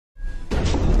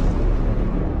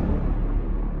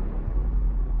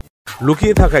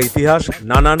লুকিয়ে থাকা ইতিহাস,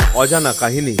 নানান অজানা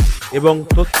কাহিনী এবং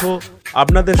তথ্য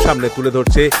আপনাদের সামনে তুলে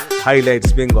ধরছে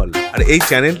হাইলাইটস বেঙ্গল। আর এই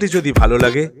চ্যানেলটি যদি ভালো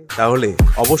লাগে তাহলে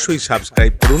অবশ্যই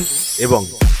সাবস্ক্রাইব করুন এবং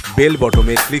বেল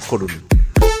বটনে ক্লিক করুন।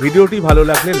 ভিডিওটি ভালো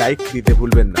লাগলে লাইক দিতে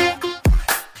ভুলবেন না।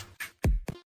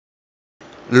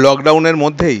 লকডাউনের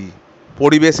মধ্যেই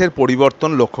পরিবেশের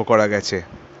পরিবর্তন লক্ষ্য করা গেছে।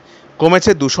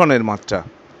 কমেছে দূষণের মাত্রা,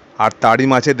 আর তারই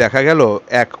মাঝে দেখা গেল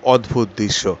এক অদ্ভুত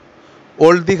দৃশ্য।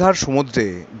 ওল্ড দীঘার সমুদ্রে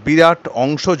বিরাট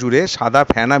অংশ জুড়ে সাদা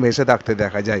ফেনা ভেসে থাকতে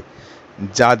দেখা যায়,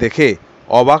 যা দেখে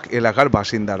অবাক এলাকার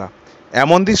বাসিন্দারা।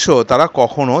 এমন দৃশ্য তারা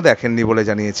কখনো দেখেননি বলে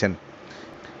জানিয়েছেন।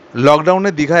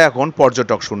 লকডাউনে দীঘা এখন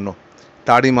পর্যটক শূন্য,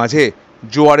 তারই মাঝে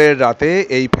জোয়ারের রাতে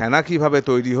এই ফেনা কিভাবে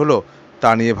তৈরি হলো তা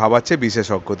নিয়ে ভাবাচ্ছে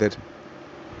বিশেষজ্ঞদের।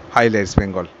 হাইলাইটস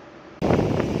বেঙ্গল।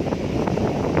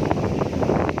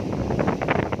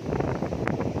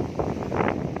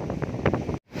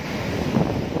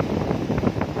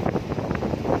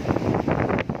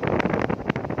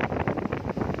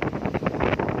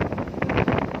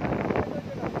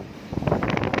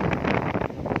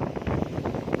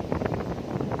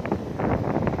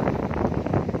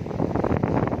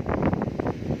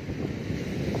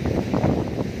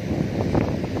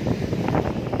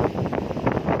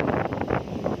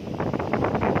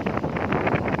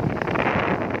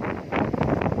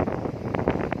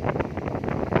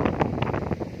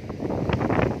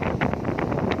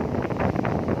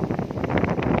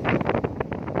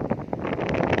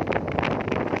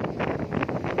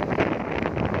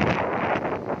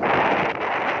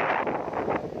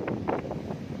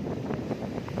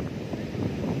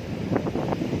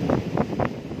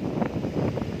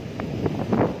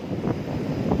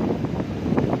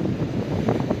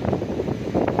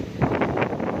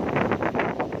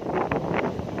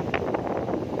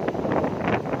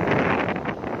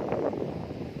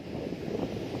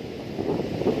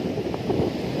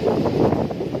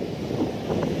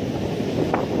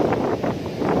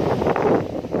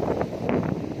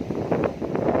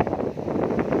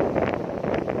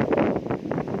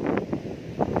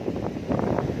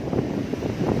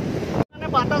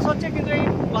 বাতাস হচ্ছে, কিন্তু এই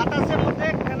বাতাসের মধ্যে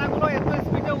ফেনাগুলো এত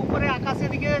স্পিডে উপরে আকাশের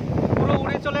দিকে পুরো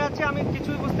উড়ে চলে যাচ্ছে, আমি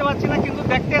কিছুই বুঝতে পারছি না। কিন্তু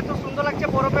দেখতে এত সুন্দর লাগছে,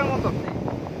 বরফের মতন।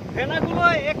 ফেনাগুলো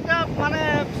একটা মানে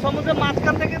সমুদ্রের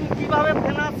মাঝখান থেকে কিভাবে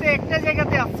ফেনা আসছে, একটা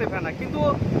জায়গাতে আসছে ফেনা, কিন্তু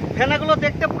ফেনাগুলো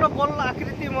দেখতে পুরো গোল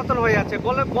আকৃতির মতন হয়ে যাচ্ছে,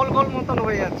 গোল গোল মতন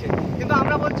হয়ে যাচ্ছে। কিন্তু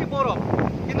আমরা বলছি বরফ,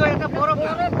 কিন্তু এটা বরফ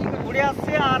না, উড়ে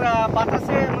আসছে আর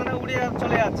বাতাসে মানে উড়ে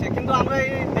চলে যাচ্ছে। কিন্তু আমরা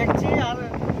এই দেখছি, আর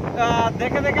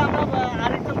দেখে দেখে আমরা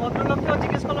আরেকজন ভদ্রলোককেও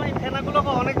জিজ্ঞেস করলাম এই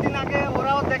ফেনাগুলোকে অনেকদিন আগে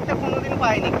ওরাও দেখতে কোনোদিন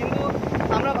পায়নি, কিন্তু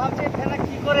আমরা ভাবছি এই ফেনা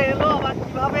কী করে এলো, আবার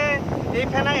কীভাবে এই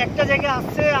ফেনা একটা জায়গায়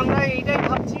আসছে, আমরা এইটাই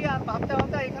ভাবছি। আর ভাবতে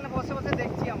ভাবতে এখানে বসে বসে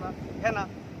দেখছি আমরা ফেনা,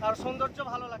 আর সৌন্দর্য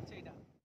ভালো লাগছে এটা।